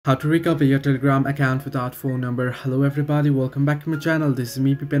How to recover your Telegram account without phone number. Hello everybody, welcome back to my channel. This is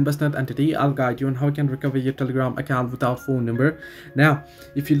me Pipen Basnat, and today I'll guide you on how you can recover your Telegram account without phone number. Now,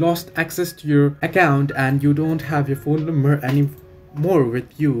 if you lost access to your account and you don't have your phone number anymore with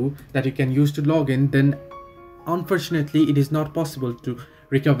you that you can use to log in, then unfortunately it is not possible to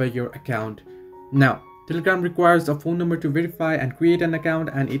recover your account. Now, Telegram requires a phone number to verify and create an account,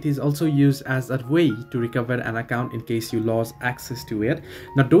 and it is also used as a way to recover an account in case you lost access to it.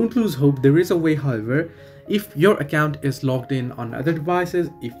 Now, don't lose hope. There is a way, however. If your account is logged in on other devices,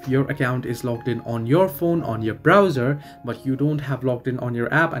 if your account is logged in on your phone, on your browser, but you don't have logged in on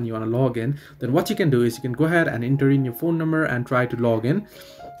your app and you want to log in, then what you can do is you can go ahead and enter in your phone number and try to log in.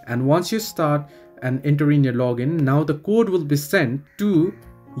 And once you start and enter in your login, now the code will be sent to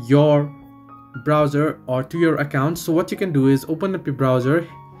your browser or to your account. So what you can do is open up your browser,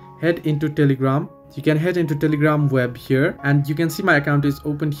 head into Telegram. You can head into Telegram web here, and you can see my account is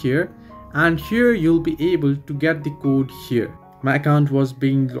opened here, and here you'll be able to get the code here. My account was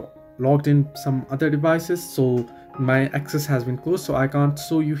being logged in some other devices, so my access has been closed, so I can't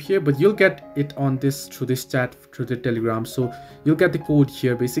show you here, but you'll get it on this through this chat through the Telegram. So you'll get the code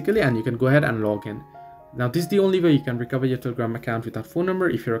here basically, and you can go ahead and log in. Now, this is the only way you can recover your Telegram account without phone number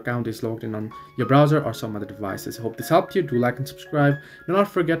if your account is logged in on your browser or some other devices. I hope this helped you. Do like and subscribe. Do not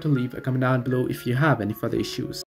forget to leave a comment down below if you have any further issues.